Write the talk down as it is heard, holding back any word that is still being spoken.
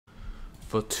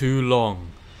For too long,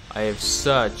 I have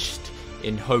searched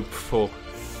in hope for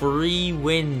free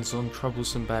wins on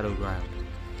Troublesome Battleground.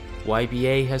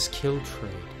 YBA has kill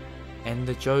trade, and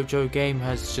the JoJo game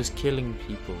has just killing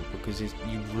people because you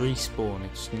respawn.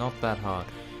 It's not that hard.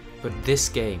 But this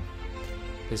game,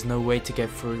 there's no way to get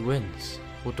free wins.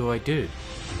 What do I do?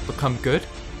 Become good?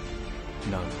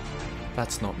 No,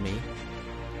 that's not me.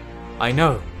 I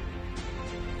know.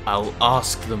 I'll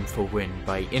ask them for win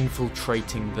by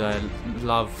infiltrating their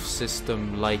love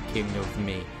system liking of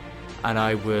me, and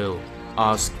I will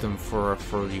ask them for a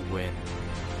free win.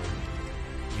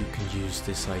 You can use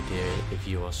this idea if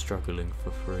you are struggling for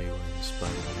free wins, by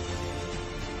the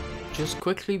way. Just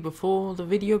quickly before the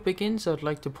video begins, I'd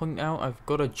like to point out I've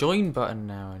got a join button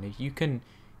now, and you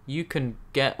can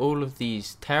get all of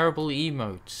these terrible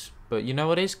emotes. But you know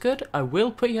what is good? I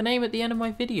will put your name at the end of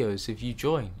my videos if you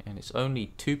join, and it's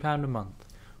only £2 a month,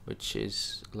 which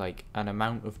is like an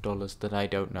amount of dollars that I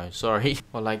don't know. Sorry.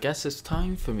 Well, I guess it's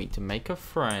time for me to make a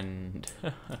friend.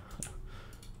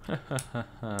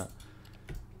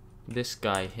 This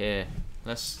guy here.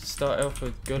 Let's start off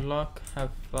with good luck,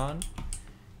 have fun.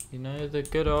 You know, the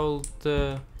good old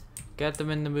get them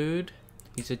in the mood.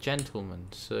 He's a gentleman,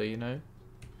 so you know.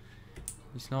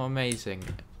 He's not amazing,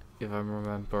 if I'm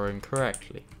remembering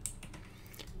correctly.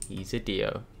 He's a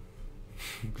Dio.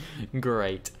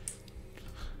 Great.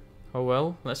 Oh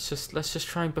well, let's just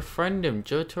try and befriend him,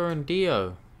 Jotaro and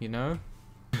Dio, you know?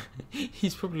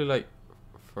 He's probably like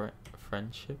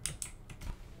friendship.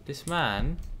 This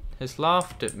man has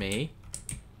laughed at me.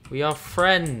 We are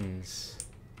friends.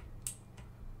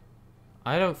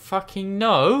 I don't fucking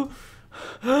know.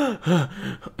 I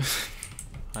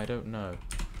don't know.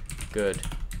 Good.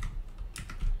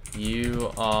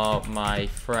 You are my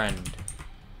friend.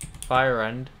 Fire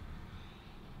End.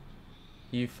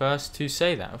 You first to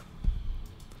say that.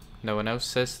 No one else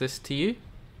says this to you?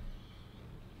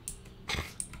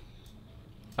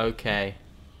 Okay.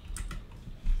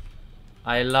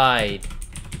 I lied.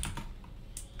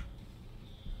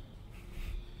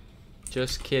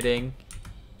 Just kidding.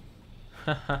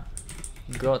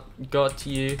 got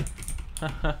you.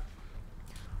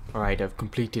 Alright, I've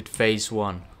completed phase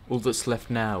 1. All that's left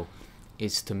now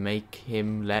is to make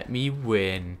him let me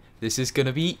win. This is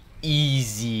gonna be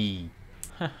easy.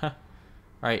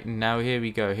 Right, now here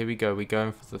we go. We're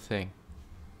going for the thing.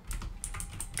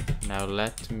 Now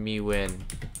let me win.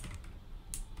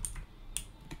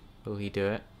 Will he do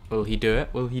it? Will he do it?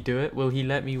 Will he do it? Will he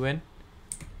let me win?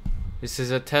 This is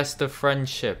a test of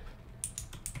friendship.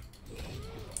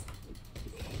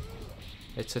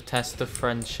 It's a test of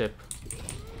friendship.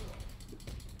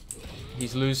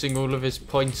 He's losing all of his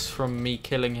points from me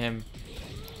killing him.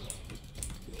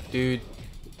 Dude,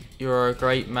 you're a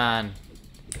great man.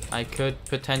 I could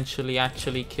potentially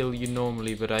actually kill you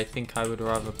normally, but I think I would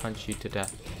rather punch you to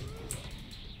death.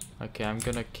 Okay, I'm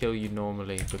gonna kill you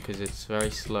normally because it's very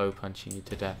slow punching you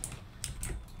to death.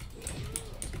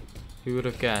 Who would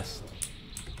have guessed?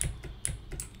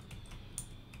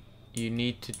 You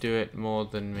need to do it more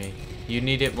than me. You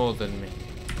need it more than me.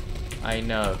 I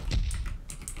know.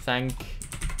 Thank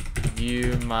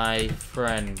you, my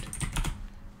friend.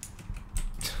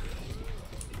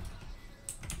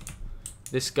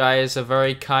 This guy is a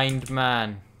very kind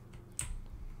man.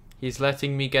 He's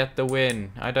letting me get the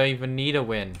win. I don't even need a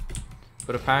win.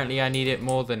 But apparently I need it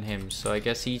more than him, so I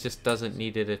guess he just doesn't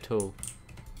need it at all.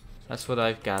 That's what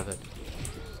I've gathered.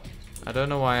 I don't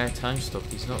know why I time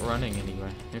stopped. He's not running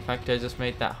anywhere. In fact, I just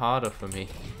made that harder for me.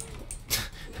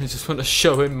 I just want to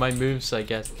show him my moves, I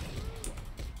guess.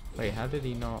 Wait, how did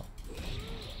he not?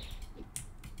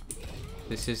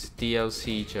 This is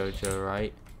DLC JoJo,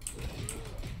 right?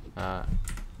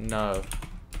 No.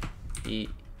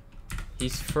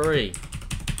 He's free.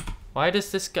 Why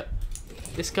does this guy...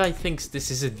 This guy thinks this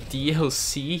is a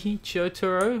DLC,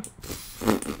 Jotaro?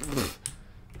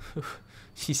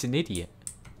 He's an idiot.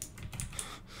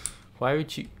 Why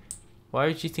would you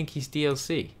think he's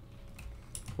DLC?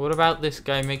 What about this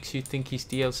guy makes you think he's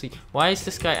DLC? Why is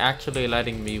this guy actually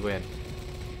letting me win?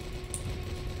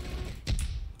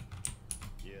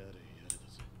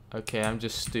 Okay, I'm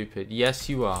just stupid. Yes,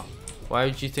 you are. Why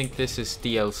would you think this is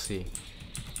DLC?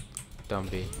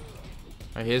 Dumby.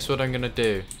 Alright, here's what I'm gonna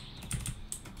do.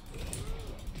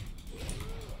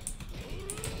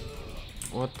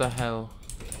 What the hell?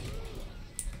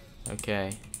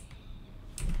 Okay.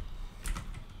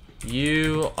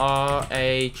 You are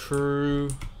a true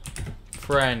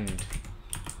friend.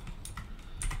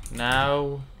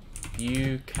 Now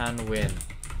you can win.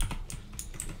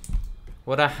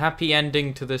 What a happy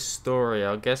ending to this story.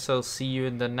 I guess I'll see you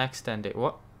in the next ending.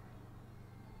 What?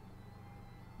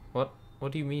 What?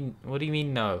 What do you mean? What do you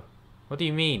mean no? What do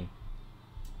you mean?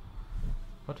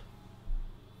 What?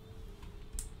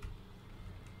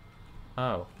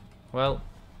 Oh. Well,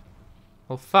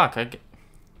 fuck.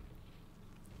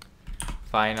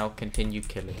 Fine, I'll continue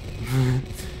killing.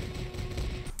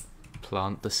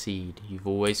 Plant the seed. You've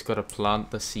always got to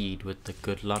plant the seed with the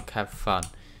good luck, have fun.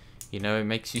 You know, it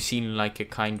makes you seem like a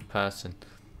kind person.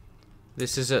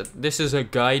 This is a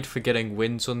guide for getting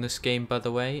wins on this game, by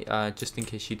the way. Just in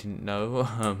case you didn't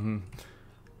know.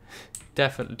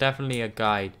 Definitely a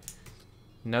guide.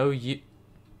 No, you.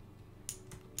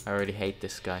 I already hate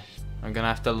this guy. I'm gonna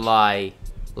have to lie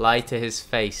to his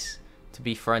face to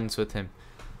be friends with him.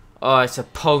 Oh, it's a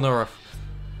Polnareff.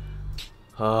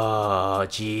 Oh,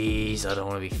 jeez, I don't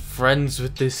want to be friends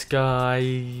with this guy.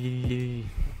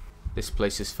 This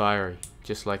place is fiery,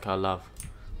 just like our love.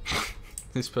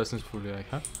 This person's probably like,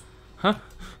 huh? Huh?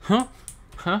 Huh?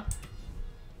 Huh?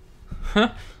 Huh?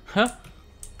 Huh?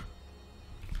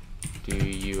 Do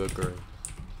you agree?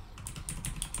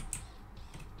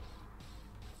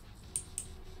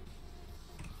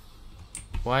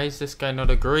 Why is this guy not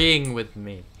agreeing with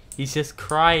me? He's just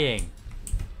crying.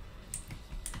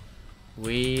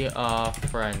 We are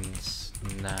friends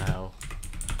now.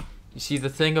 You see, the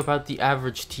thing about the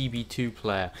average TB2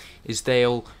 player is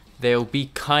they'll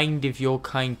be kind if you're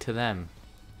kind to them.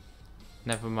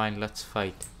 Never mind, let's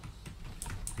fight.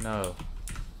 No.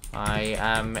 I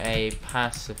am a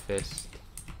pacifist.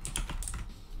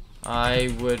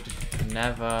 I would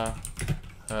never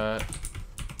hurt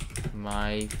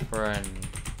my friend.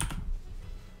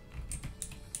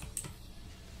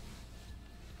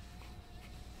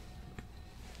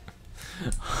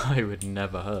 I would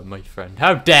never hurt my friend.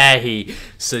 How dare he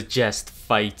suggest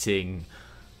fighting?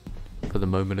 For the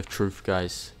moment of truth,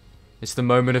 guys. It's the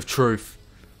moment of truth.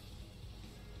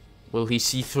 Will he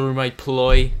see through my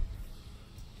ploy?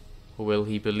 Or will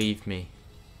he believe me?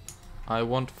 I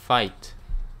want fight.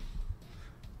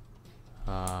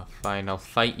 Fine, I'll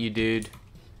fight you, dude.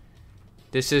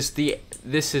 This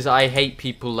is I hate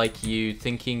people like you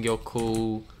thinking you're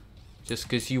cool just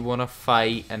because you want to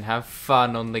fight and have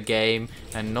fun on the game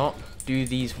and not do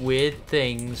these weird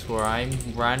things where I'm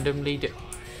randomly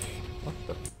what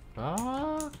the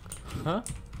fuck? Huh?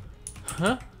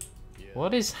 Huh?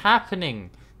 What is happening?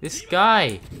 This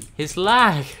guy, his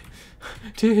lag.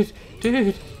 Dude,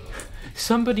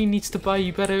 somebody needs to buy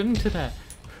you better internet.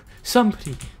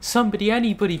 Somebody,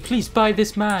 anybody, please buy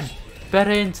this man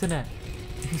better internet.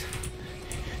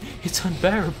 It's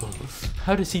unbearable.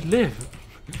 How does he live?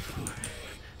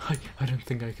 I don't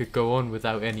think I could go on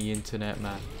without any internet,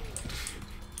 man.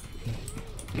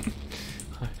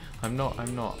 I'm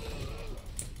not.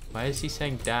 Why is he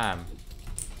saying damn?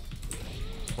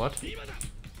 What?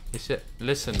 Is it?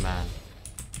 Listen, man.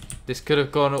 This could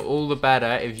have gone all the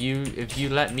better if you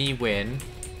let me win.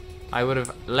 I would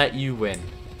have let you win.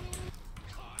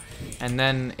 And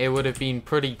then it would have been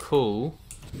pretty cool.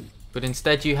 But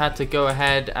instead you had to go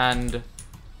ahead and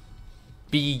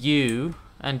be you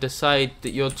and decide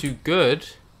that you're too good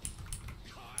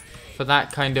for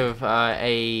that kind of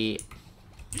a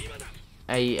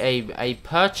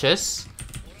purchase.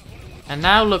 And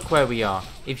now look where we are.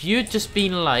 If you'd just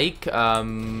been like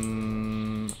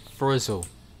Frizzle,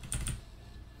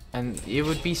 and it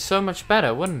would be so much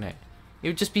better, wouldn't it? It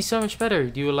would just be so much better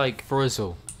if you were like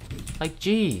Frizzle. Like,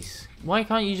 jeez, why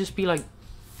can't you just be like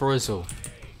Frizzle?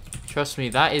 Trust me,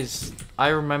 that is... I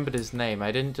remembered his name.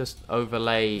 I didn't just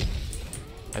overlay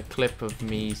a clip of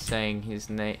me saying his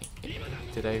name.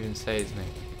 Did I even say his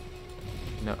name?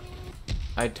 No.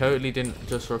 I totally didn't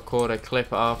just record a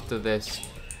clip after this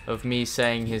of me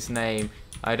saying his name.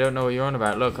 I don't know what you're on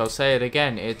about. Look, I'll say it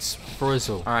again. It's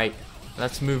Frizzle. Alright,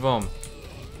 let's move on.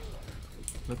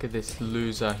 Look at this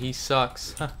loser. He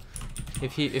sucks.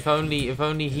 If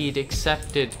only he'd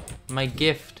accepted my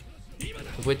gift,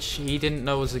 which he didn't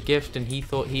know was a gift, and he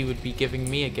thought he would be giving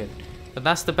me a gift. But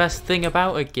that's the best thing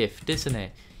about a gift, isn't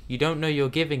it? You don't know you're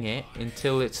giving it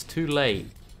until it's too late.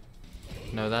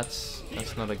 No, that's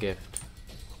not a gift.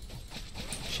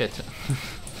 Shit.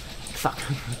 Fuck.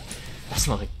 That's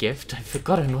not a gift. I've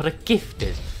forgotten what a gift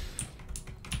is.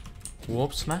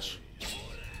 Warp smash?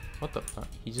 What the fuck?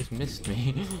 He just missed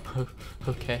me.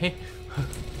 Okay.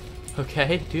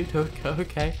 Okay, dude.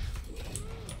 Okay.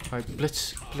 Alright,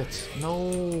 blitz.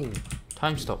 No.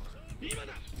 Time stop.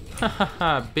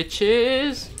 Hahaha,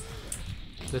 bitches.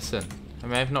 Listen, I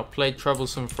may have not played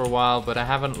Troublesome for a while, but I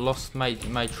haven't lost my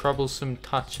troublesome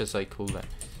touch, as I call it.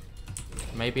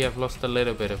 Maybe I've lost a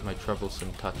little bit of my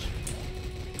troublesome touch,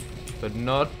 but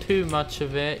not too much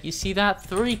of it. You see that?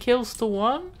 3 kills to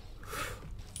 1?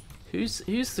 Who's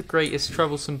the greatest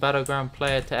Troublesome Battleground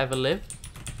player to ever live?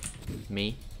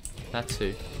 Me. That's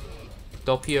who.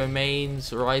 Doppio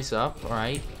mains, rise up,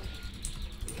 alright.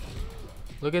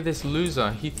 Look at this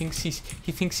loser. He thinks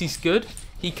he's good.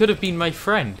 He could have been my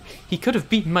friend. He could have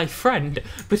been my friend,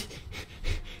 but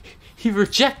he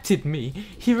rejected me.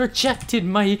 He rejected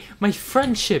my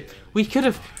friendship. We could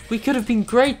have been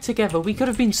great together. We could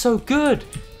have been so good.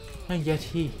 And yet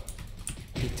he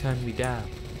turned me down.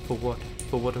 For what?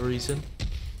 For what reason?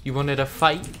 You wanted a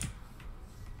fight?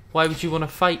 Why would you want to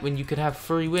fight when you could have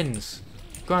 3 wins?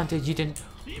 Granted, you didn't.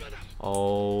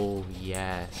 Oh,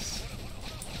 yes.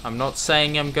 I'm not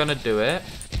saying I'm gonna do it,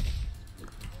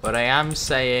 but I am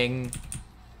saying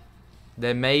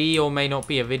there may or may not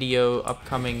be a video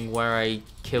upcoming where I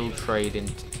kill trade in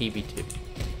TB2.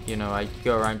 You know, I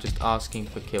go around just asking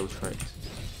for kill trades.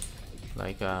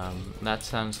 Like, that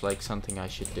sounds like something I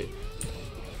should do.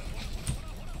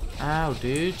 Ow,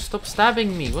 dude, stop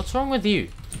stabbing me. What's wrong with you?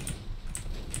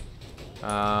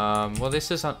 Well,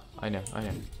 this is I know.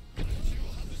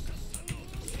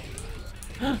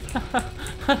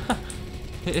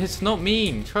 It's not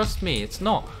mean, trust me, it's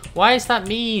not. Why is that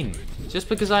mean? Just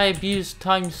because I abused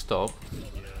time stop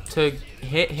to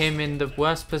hit him in the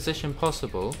worst position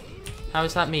possible, how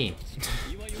is that mean?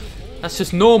 That's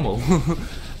just normal.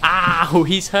 Ow,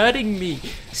 he's hurting me.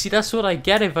 See, that's what I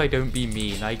get if I don't be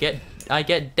mean. I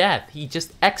get death. He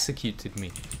just executed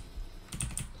me.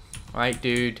 Right,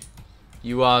 dude,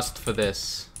 you asked for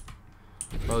this.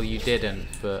 Well, you didn't,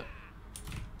 but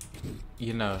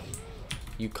you know,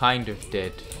 you kind of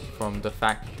did from the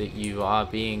fact that you are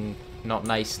being not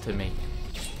nice to me.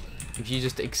 If you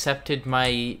just accepted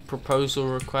my proposal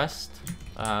request,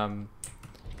 and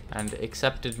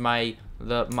accepted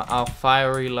our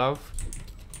fiery love,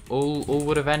 all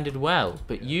would have ended well.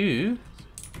 But you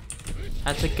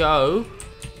had to go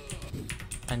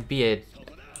and be a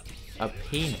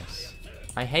penis.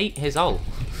 I hate his ult.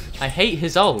 I hate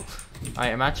his ult. I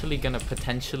am actually gonna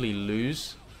potentially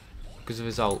lose because of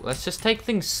his ult. Let's just take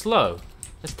things slow.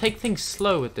 Let's take things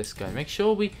slow with this guy. Make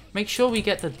sure we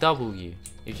get the W,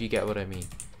 if you get what I mean.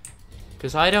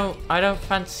 Because I don't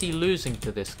fancy losing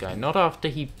to this guy. Not after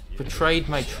he betrayed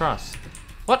my trust.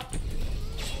 What?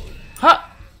 Huh?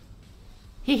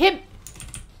 He hit.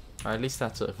 Right, at least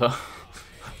that's over.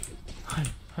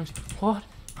 What?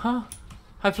 Huh?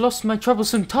 I've lost my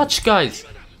troublesome touch, guys.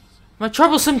 My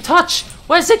troublesome touch.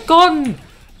 Where's it gone?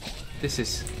 This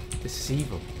is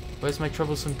evil. Where's my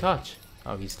troublesome touch?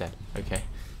 Oh, he's dead. Okay.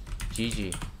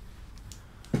 GG.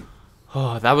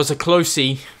 Oh, that was a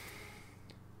closey.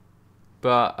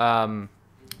 But,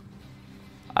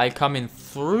 I come in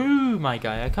through, my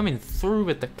guy. I come in through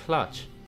with the clutch.